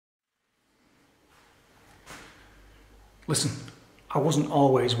Listen, I wasn't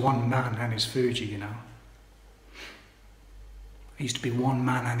always one man and his Fuji, you know. I used to be one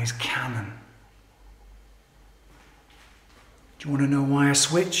man and his Canon. Do you want to know why I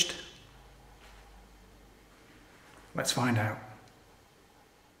switched? Let's find out.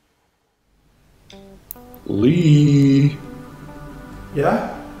 Lee,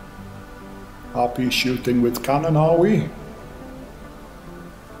 Yeah? happy shooting with Canon, are we?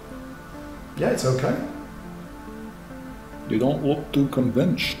 Yeah, it's okay. You don't look too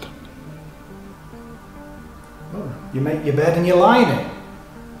convinced. Oh, you make your bed and you lie in it.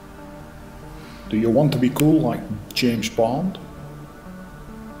 Do you want to be cool like James Bond?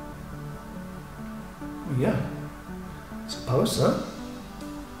 Well, yeah, I suppose so.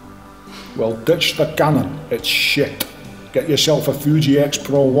 Well, ditch the Canon, it's shit. Get yourself a Fuji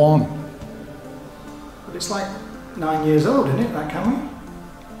X-H1. But it's like 9 years old, isn't it, that camera?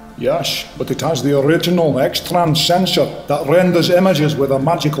 Yes, but it has the original X-Trans sensor that renders images with a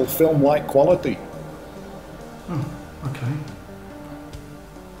magical film-like quality. Oh, okay.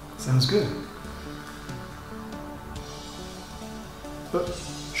 Sounds good. But,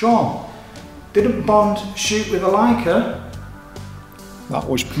 Sean, didn't Bond shoot with a Leica? That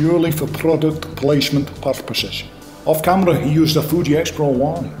was purely for product placement purposes. Off camera, he used a Fuji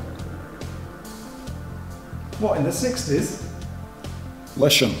X-H1. What, in the 60s?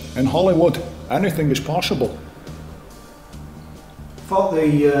 Listen, in Hollywood, anything is possible. Thought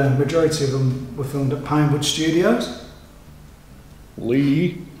the majority of them were filmed at Pinewood Studios.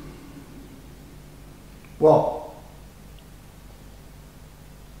 Lee, What?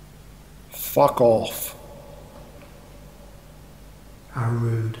 fuck off. How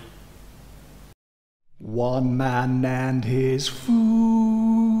rude. One man and his Fuji.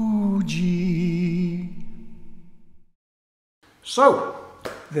 So,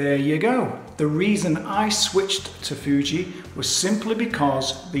 there you go. The reason I switched to Fuji was simply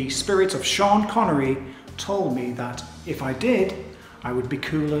because the spirit of Sean Connery told me that if I did, I would be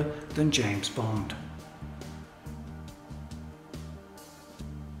cooler than James Bond.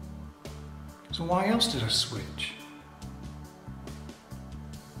 So why else did I switch?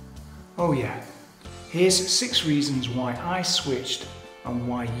 Oh yeah, here's 6 reasons why I switched and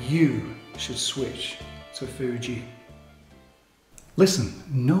why you should switch to Fuji. Listen,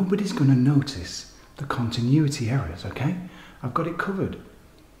 nobody's going to notice the continuity errors, okay? I've got it covered.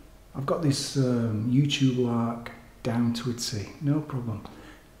 I've got this YouTube lark down to a T, no problem.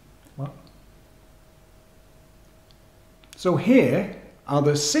 What? So here are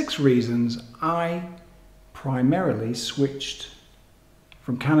the 6 reasons I primarily switched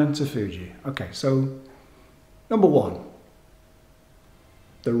from Canon to Fuji. Okay, so number 1,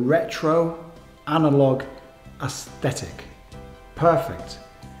 the retro analog aesthetic. Perfect.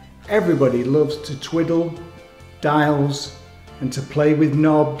 Everybody loves to twiddle dials and to play with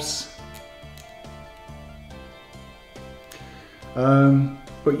knobs.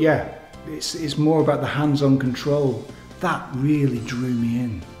 But yeah, it's more about the hands-on control. That really drew me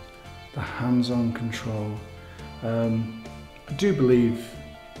in, the hands-on control. I do believe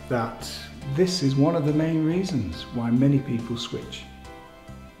that this is one of the main reasons why many people switch.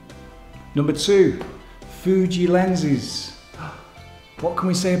 Number 2, Fuji lenses. What can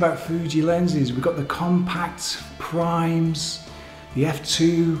we say about Fuji lenses? We've got the compact primes, the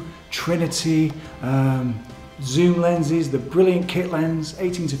f2, Trinity, zoom lenses, the brilliant kit lens,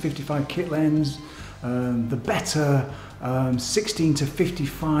 18-55 kit lens, the better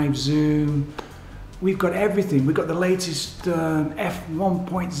 16-55 zoom. We've got everything. We've got the latest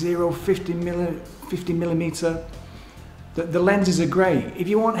f1.0 50mm. The lenses are great. If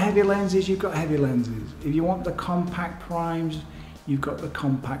you want heavy lenses, you've got heavy lenses. If you want the compact primes, you've got the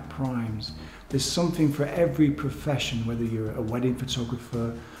compact primes. There's something for every profession, whether you're a wedding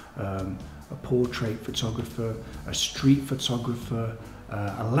photographer, a portrait photographer, a street photographer,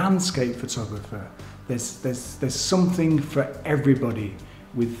 a landscape photographer. There's something for everybody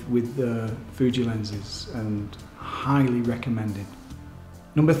with Fuji lenses, and highly recommended.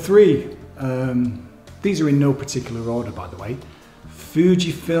 Number 3, these are in no particular order, by the way.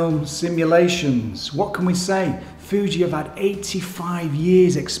 Fujifilm simulations. What can we say? Fuji have had 85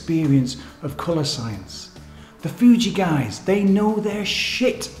 years experience of colour science. The Fuji guys, they know their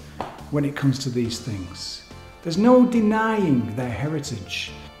shit when it comes to these things. There's no denying their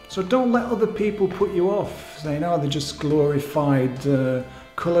heritage. So don't let other people put you off, saying, oh, they're just glorified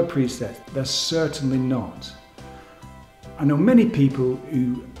colour presets. They're certainly not. I know many people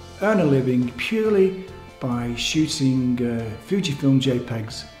who earn a living purely by shooting Fujifilm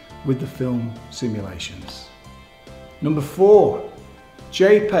JPEGs with the film simulations. Number 4,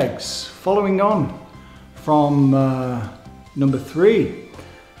 JPEGs. Following on From number 3,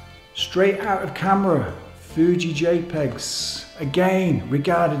 straight out of camera, Fuji JPEGs. Again,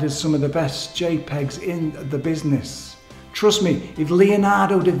 regarded as some of the best JPEGs in the business. Trust me, if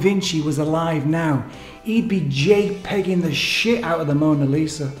Leonardo da Vinci was alive now, he'd be JPEGing the shit out of the Mona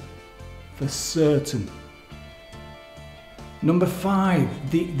Lisa. For certain. Number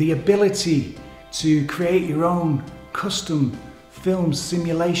 5, the ability to create your own custom film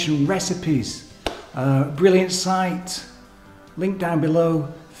simulation recipes. Brilliant site, link down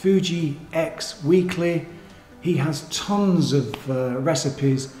below, Fuji X Weekly. He has tons of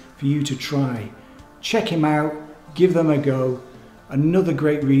recipes for you to try. Check him out, give them a go. Another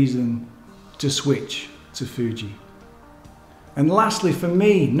great reason to switch to Fuji. And lastly for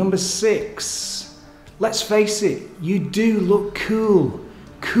me, number 6, let's face it, you do look cool.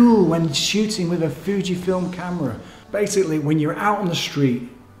 Cool when shooting with a Fujifilm camera. Basically, when you're out on the street,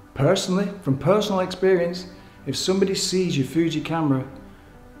 personally, from personal experience, if somebody sees your Fuji camera,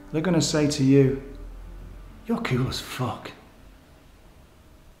 they're gonna say to you, "You're cool as fuck."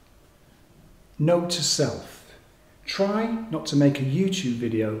 Note to self, try not to make a YouTube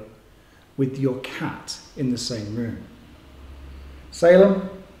video with your cat in the same room. Salem,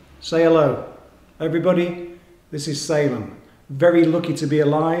 say hello. Everybody, this is Salem. Very lucky to be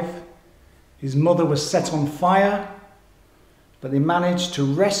alive. His mother was set on fire, but they managed to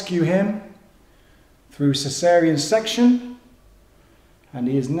rescue him through cesarean section, and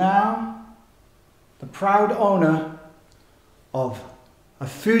he is now the proud owner of a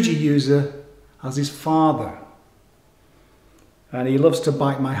Fuji user as his father. And he loves to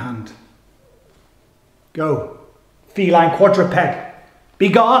bite my hand. Go, feline quadruped, be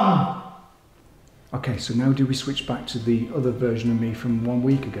gone! Okay, so now do we switch back to the other version of me from 1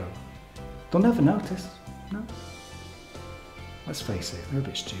 week ago? They'll never notice, no? Let's face it, they're a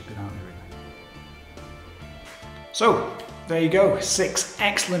bit stupid, aren't they really? So, there you go, 6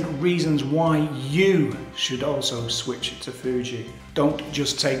 excellent reasons why you should also switch to Fuji. Don't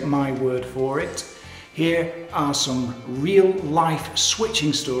just take my word for it. Here are some real life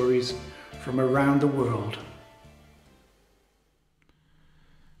switching stories from around the world.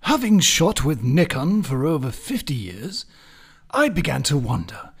 Having shot with Nikon for over 50 years, I began to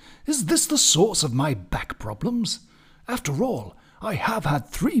wonder, is this the source of my back problems? After all, I have had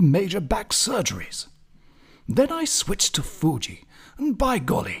 3 major back surgeries. Then I switched to Fuji, and by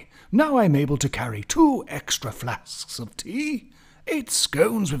golly, now I'm able to carry 2 extra flasks of tea, 8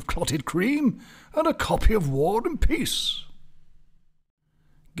 scones with clotted cream, and a copy of War and Peace.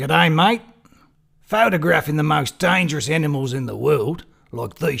 G'day, mate. Photographing the most dangerous animals in the world,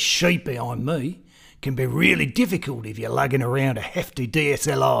 like these sheep behind me, can be really difficult if you're lugging around a hefty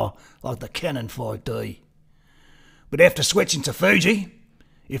DSLR like the Canon 5D. But after switching to Fuji,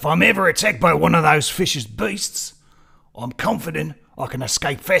 if I'm ever attacked by one of those vicious beasts, I'm confident I can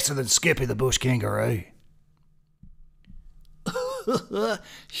escape faster than Skippy the bush kangaroo.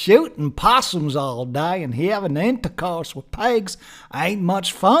 Shooting possums all day and having intercourse with pigs ain't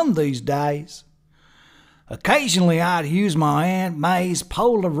much fun these days. Occasionally I'd use my Aunt May's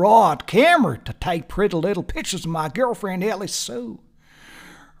Polaroid camera to take pretty little pictures of my girlfriend Ellie Sue.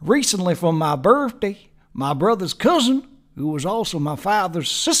 Recently for my birthday, my brother's cousin, who was also my father's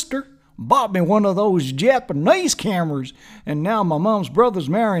sister, bought me one of those Japanese cameras, and now my mom's brother's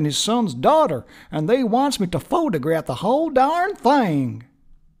marrying his son's daughter, and they wants me to photograph the whole darn thing.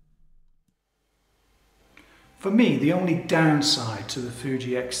 For me, the only downside to the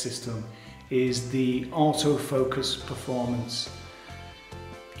Fuji X system is the autofocus performance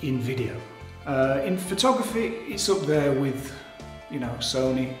in video. In photography, it's up there with,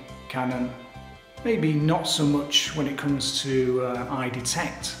 Sony, Canon. Maybe not so much when it comes to eye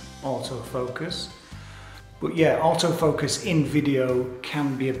detect autofocus. But yeah, autofocus in video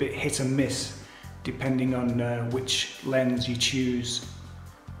can be a bit hit and miss depending on which lens you choose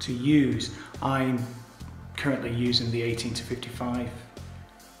to use. I'm currently using the 18-55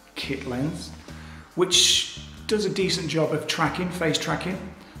 kit lens, which does a decent job of tracking, face tracking.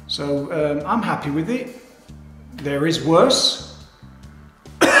 So I'm happy with it. There is worse.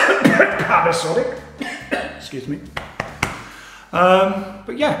 Panasonic. Excuse me.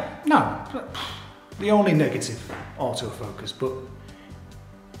 But yeah, no. The only negative, autofocus, but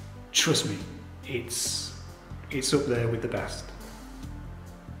trust me, it's up there with the best.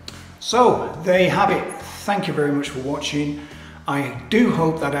 So there you have it. Thank you very much for watching. I do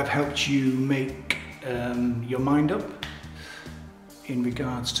hope that I've helped you make your mind up in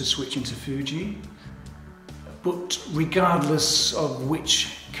regards to switching to Fuji. But regardless of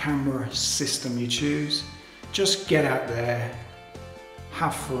which camera system you choose, just get out there,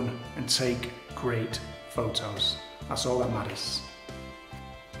 have fun and take great photos. That's all that matters.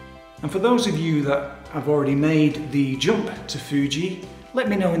 And for those of you that have already made the jump to Fuji, let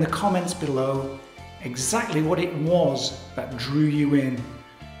me know in the comments below exactly what it was that drew you in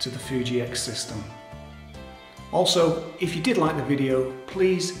to the Fuji X system. Also, if you did like the video,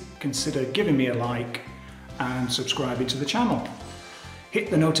 please consider giving me a like and subscribing to the channel. Hit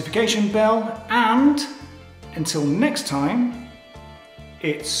the notification bell, and until next time,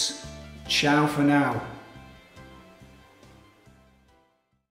 it's ciao for now.